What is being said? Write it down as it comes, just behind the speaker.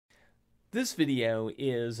This video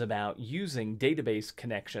is about using database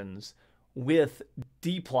connections with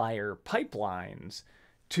dplyr pipelines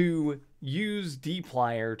to use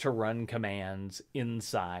dplyr to run commands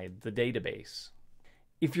inside the database.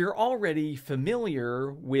 If you're already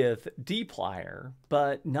familiar with dplyr,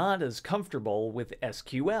 but not as comfortable with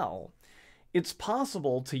SQL, it's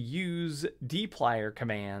possible to use dplyr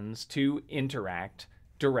commands to interact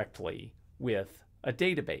directly with a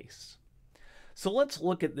database. So let's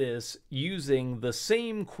look at this using the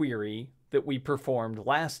same query that we performed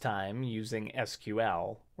last time using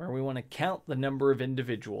SQL, where we want to count the number of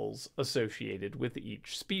individuals associated with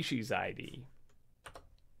each species ID.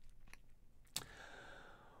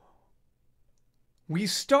 We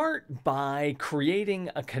start by creating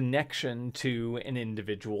a connection to an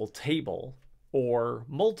individual table, or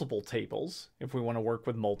multiple tables, if we want to work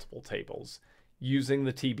with multiple tables, using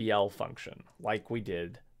the TBL function, like we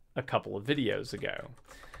did a couple of videos ago.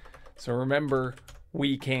 So remember,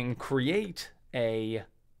 we can create a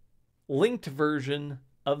linked version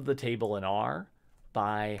of the table in R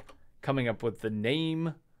by coming up with the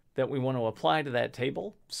name that we want to apply to that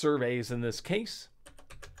table, surveys in this case,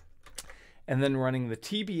 and then running the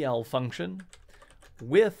TBL function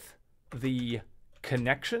with the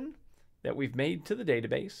connection that we've made to the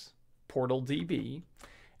database, portal DB,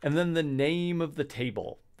 and then the name of the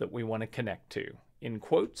table that we want to connect to, in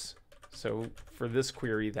quotes. So for this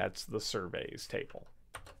query, that's the surveys table.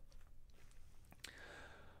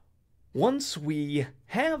 Once we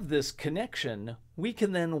have this connection, we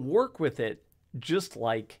can then work with it just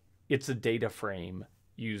like it's a data frame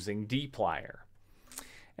using dplyr.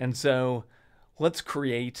 And so let's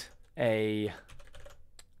create a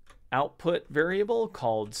output variable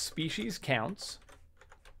called species counts.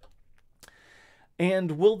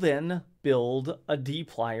 And we'll then build a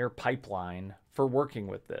dplyr pipeline for working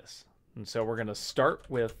with this. And so we're going to start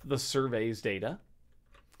with the surveys data.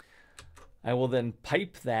 I will then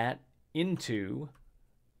pipe that into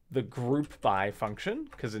the group by function,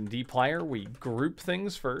 because in dplyr we group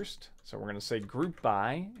things first. So we're going to say group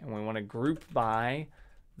by, and we want to group by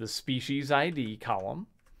the species ID column,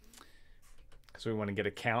 because we want to get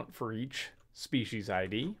a count for each species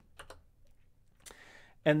ID.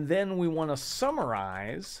 And then we want to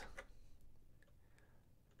summarize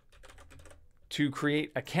to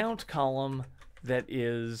create a count column that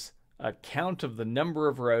is a count of the number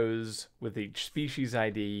of rows with each species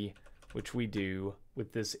ID, which we do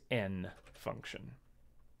with this n function.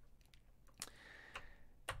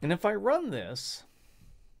 And if I run this,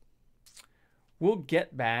 we'll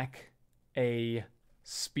get back a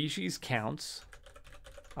species counts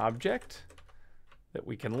object that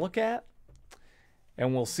we can look at.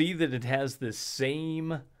 And we'll see that it has this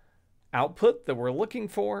same output that we're looking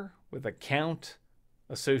for with a count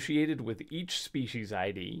associated with each species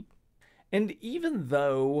ID. And even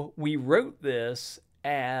though we wrote this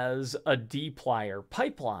as a dplyr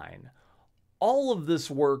pipeline, all of this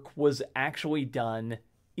work was actually done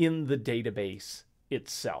in the database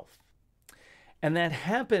itself. And that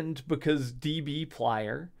happened because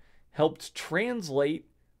dbplyr helped translate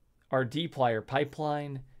our dplyr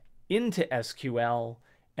pipeline into SQL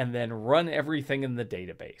and then run everything in the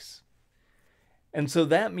database. And so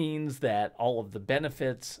that means that all of the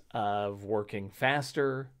benefits of working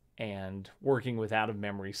faster and working with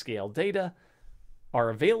out-of-memory scale data are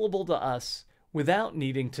available to us without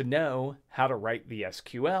needing to know how to write the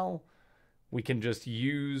SQL. We can just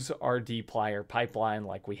use our dplyr pipeline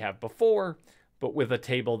like we have before, but with a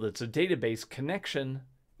table that's a database connection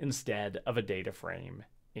instead of a data frame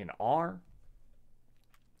in R.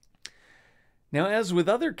 Now, as with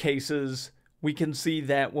other cases, we can see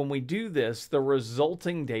that when we do this, the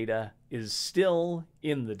resulting data is still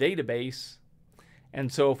in the database.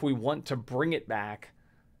 And so if we want to bring it back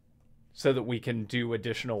so that we can do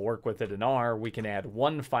additional work with it in R, we can add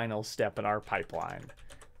one final step in our pipeline,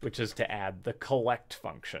 which is to add the collect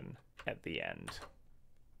function at the end.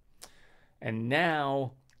 And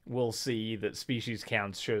now we'll see that species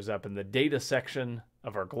counts shows up in the data section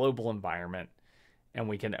of our global environment, and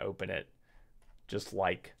we can open it just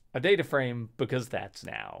like a data frame, because that's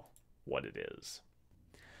now what it is.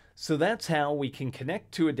 So that's how we can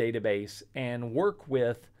connect to a database and work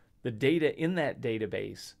with the data in that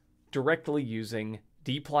database directly using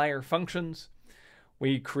dplyr functions.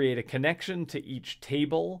 We create a connection to each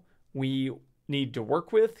table we need to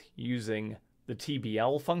work with using the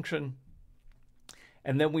TBL function.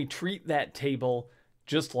 And then we treat that table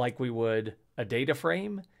just like we would a data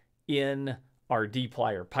frame in our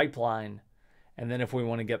dplyr pipeline. And then if we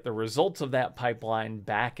want to get the results of that pipeline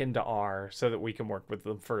back into R so that we can work with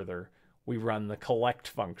them further, we run the collect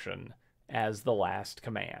function as the last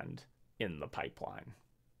command in the pipeline.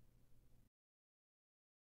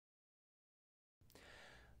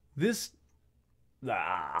 This